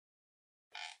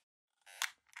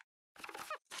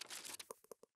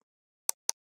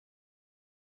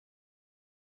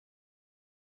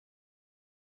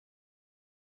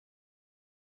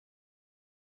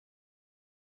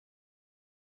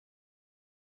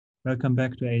Welcome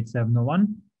back to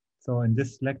 8701. So in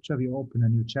this lecture, we open a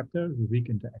new chapter, the weak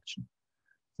interaction.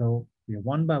 So we are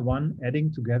one by one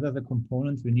adding together the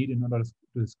components we need in order to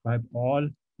describe all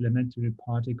elementary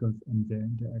particles and their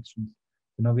interactions.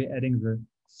 So now we're adding the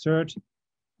third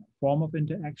form of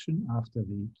interaction. After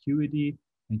the QED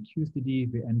and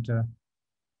QCD, we enter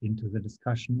into the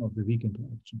discussion of the weak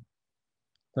interaction.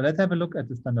 So let's have a look at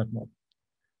the standard model.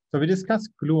 So we discussed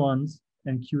gluons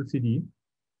and QCD.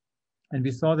 And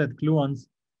we saw that gluons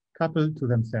couple to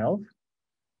themselves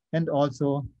and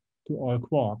also to all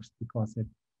quarks because they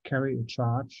carry a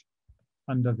charge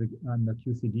under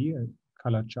QCD, a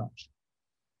colored charge.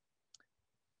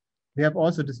 We have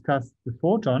also discussed the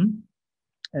photon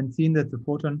and seen that the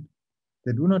photon,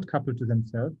 they do not couple to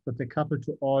themselves, but they couple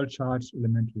to all charged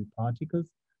elementary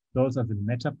particles. Those are the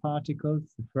matter particles,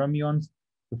 the fermions.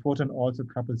 The photon also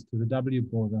couples to the W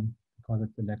boson because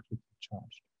it's electrically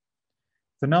charged.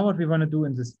 So now what we want to do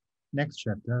in this next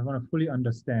chapter, I want to fully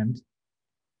understand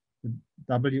the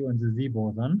W and the Z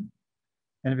boson,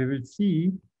 and we will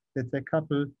see that they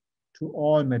couple to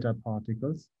all matter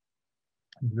particles.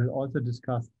 And we'll also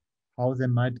discuss how they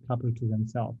might couple to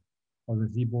themselves, or the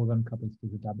Z boson couples to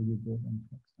the W boson,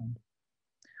 for example.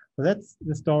 So that's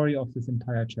the story of this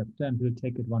entire chapter, and we'll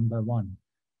take it one by one.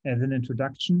 As an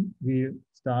introduction, we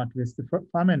start with the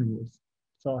Feynman rules.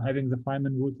 So having the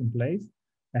Feynman rules in place,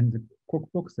 and the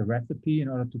cookbooks, the recipe in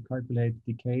order to calculate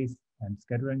decays and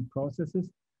scattering processes.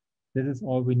 This is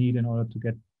all we need in order to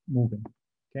get moving,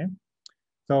 okay?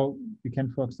 So we can,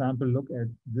 for example, look at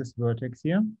this vertex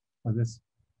here, or this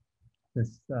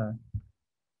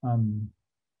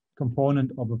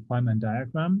component of a Feynman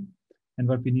diagram. And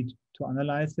what we need to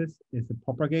analyze this is the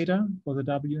propagator for the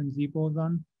W and Z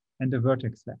boson and the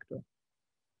vertex vector.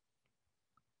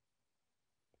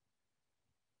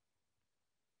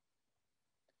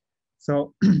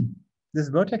 So this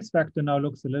vertex vector now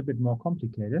looks a little bit more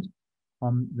complicated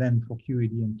than for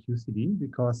QED and QCD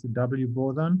because the W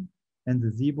boson and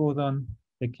the Z boson,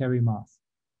 they carry mass.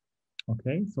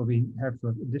 Okay, so we have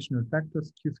those additional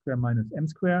factors, Q square minus M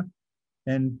square,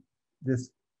 and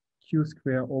this Q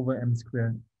square over M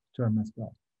square term as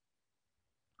well.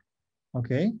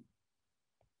 Okay.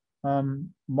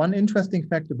 One interesting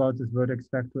fact about this vertex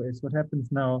vector is what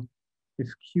happens now if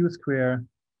Q square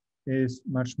is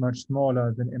much, much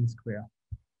smaller than M square,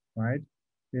 right?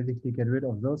 Basically get rid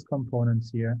of those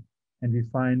components here and we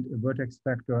find a vertex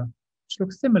vector which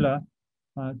looks similar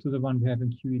to the one we have in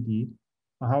QED.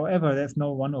 However, there's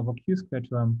no 1 over Q square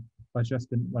term, but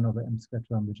just an 1 over M square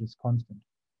term, which is constant.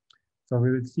 So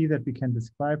we will see that we can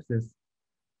describe this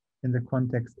in the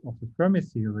context of the Fermi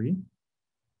theory,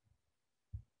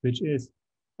 which is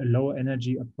a low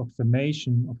energy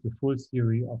approximation of the full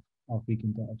theory of weak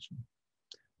interaction.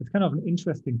 It's kind of an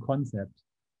interesting concept,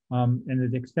 and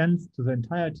it extends to the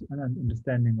entire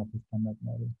understanding of the standard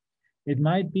model. It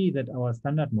might be that our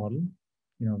standard model,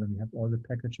 you know, when we have all the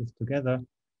packages together,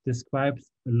 describes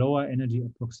a lower energy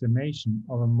approximation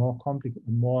of a more complicated,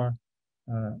 more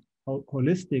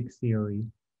holistic theory,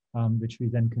 which we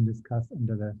then can discuss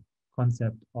under the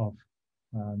concept of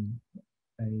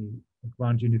a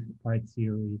ground unified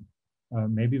theory,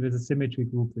 maybe with a symmetry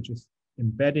group, which is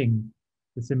embedding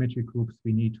the symmetry groups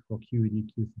we need for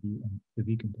QED, QCD, and the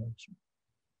weak interaction.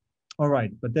 All right,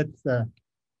 but that's a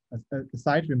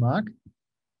side remark.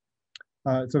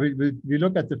 So we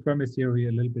look at the Fermi theory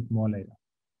a little bit more later.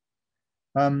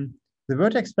 The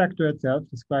vertex vector itself,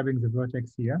 describing the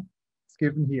vertex here, is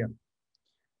given here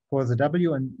for the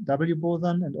W and W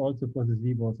boson and also for the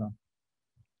Z boson.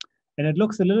 And it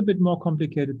looks a little bit more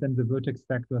complicated than the vertex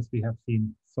vectors we have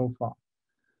seen so far.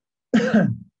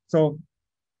 So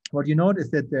what you note is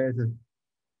that there is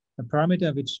a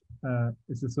parameter which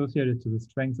is associated to the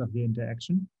strength of the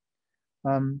interaction.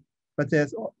 But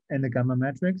there's and the gamma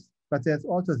matrix, but there's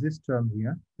also this term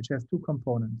here, which has two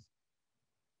components.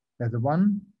 There's a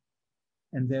 1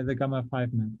 and there's a gamma 5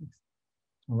 matrix.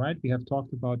 All right, we have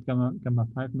talked about gamma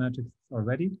 5 matrices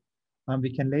already.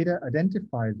 We can later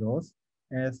identify those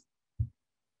as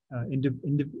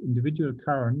individual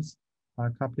currents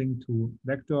coupling to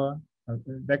vector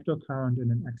current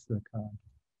and an axial current.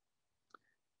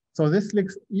 So this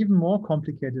looks even more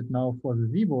complicated now for the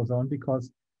Z boson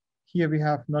because here we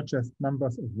have not just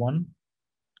numbers of 1,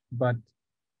 but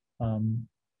an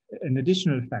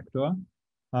additional factor.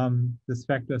 This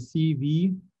factor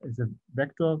CV is a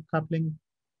vector coupling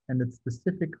and it's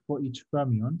specific for each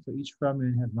fermion. So each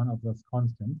fermion has one of those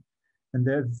constants. And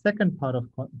there's a second part of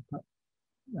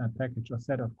package or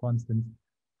set of constants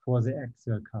for the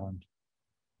axial current.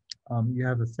 You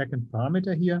have a second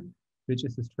parameter here, which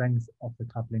is the strength of the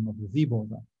coupling of the Z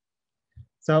boson.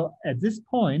 So at this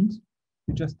point,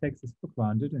 we just take this for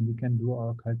granted and we can do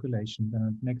our calculations. And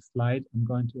on the next slide, I'm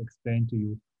going to explain to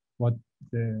you what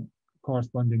the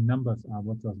corresponding numbers are,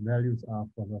 what those values are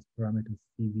for those parameters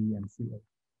CV and CA.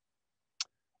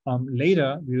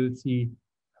 Later, we will see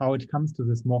how it comes to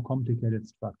this more complicated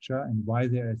structure and why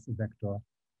there is a vector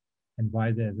and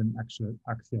why there is an actual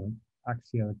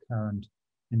axial current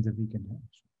in the weak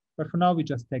interaction. But for now, we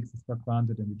just take this for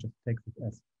granted and we just take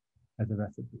this as a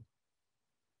recipe.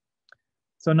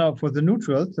 So now for the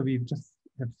neutral, so we just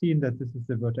have seen that this is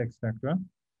the vertex vector.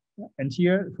 And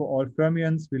here for all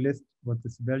fermions, we list what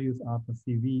these values are for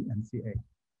CV and CA.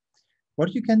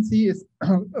 What you can see is,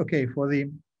 okay, for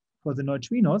the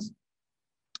neutrinos,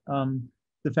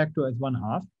 the factor is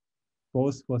 1/2,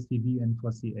 both for CV and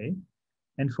for CA.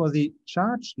 And for the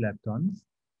charged leptons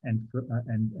and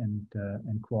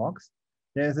quarks,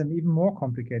 there's an even more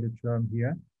complicated term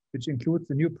here, which includes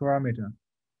a new parameter,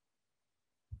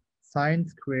 sine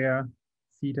square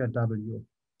theta W.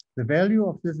 The value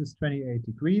of this is 28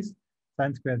 degrees.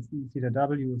 Sine squared theta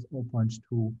W is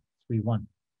 0.231.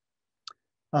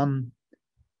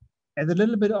 As a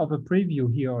little bit of a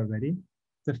preview here already,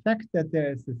 the fact that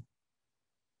there is this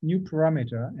new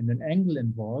parameter and an angle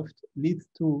involved leads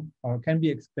to, or can be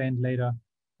explained later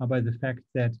by the fact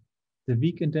that the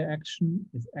weak interaction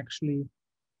is actually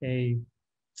a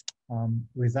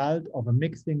result of a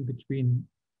mixing between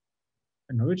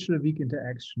an original weak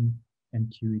interaction and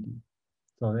QED.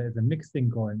 So there is a mixing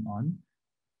going on.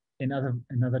 In other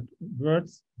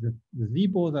words, the Z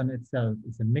boson itself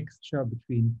is a mixture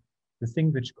between the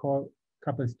thing which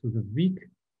couples to the weak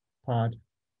part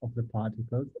of the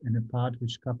particles and a part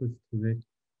which couples to the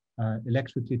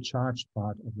electrically charged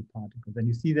part of the particles. And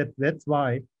you see that that's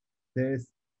why there is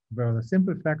a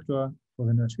simple factor for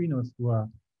the neutrinos who are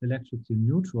electrically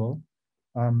neutral,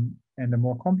 and a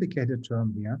more complicated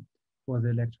term here for the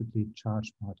electrically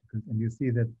charged particles. And you see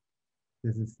that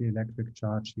this is the electric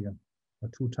charge here, or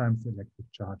 2 times the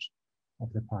electric charge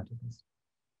of the particles.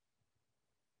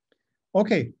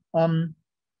 Okay,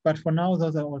 but for now,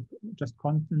 those are all just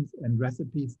constants and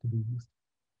recipes to be used.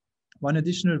 One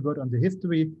additional word on the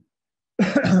history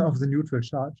of the neutral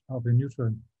charge, of the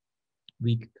neutral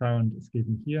weak current is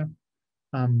given here.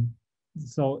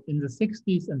 So in the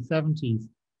 60s and 70s,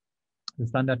 the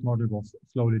standard model was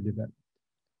slowly developed,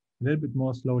 a little bit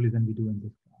more slowly than we do in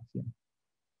this class here.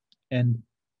 And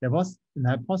there was an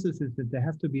hypothesis that there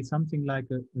has to be something like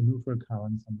a neutral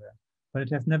current somewhere, but it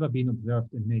has never been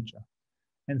observed in nature.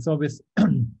 And so with,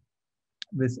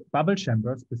 with bubble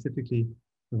chambers, specifically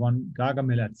the one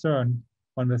Gargamel at CERN,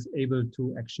 one was able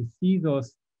to actually see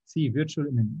those,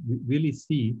 really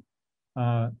see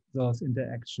those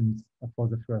interactions for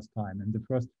the first time. And the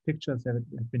first pictures that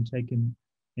have been taken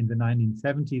in the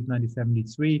 1970s,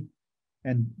 1973.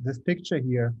 And this picture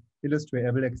here illustrates,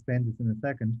 I will explain this in a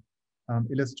second,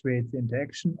 illustrates the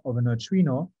interaction of a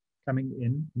neutrino coming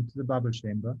into the bubble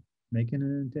chamber, making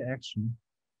an interaction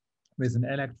with an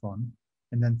electron,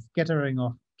 and then scattering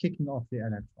off, kicking off the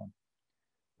electron.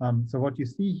 So what you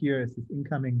see here is this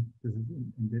incoming, this is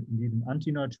indeed an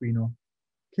antineutrino,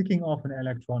 kicking off an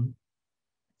electron.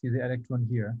 See the electron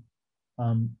here.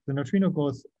 The neutrino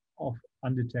goes off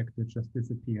undetected, just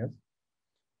disappears.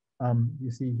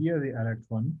 You see here the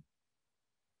electron.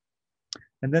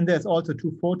 And then there's also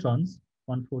 2 photons,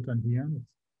 1 photon here, let's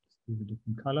use a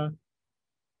different color,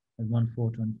 and 1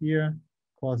 photon here,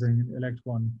 causing an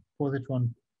electron-positron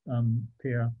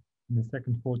pair, and the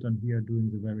second photon here doing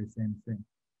the very same thing.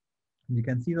 And you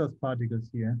can see those particles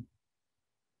here,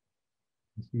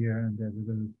 and there's a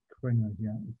little kringle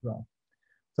here as well.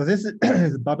 So this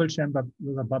is a bubble chamber,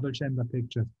 those are bubble chamber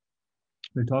pictures.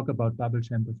 We'll talk about bubble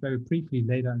chambers very briefly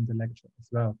later in the lecture as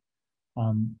well.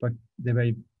 But they're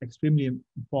very extremely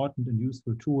important and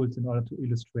useful tools in order to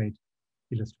illustrate,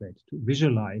 to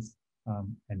visualize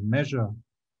and measure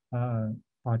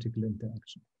particle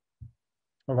interaction.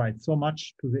 All right, so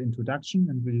much to the introduction,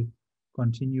 and we'll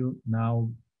continue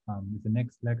now with the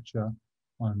next lecture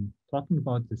on talking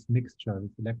about this mixture,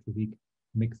 this electroweak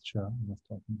mixture I was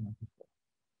talking about before.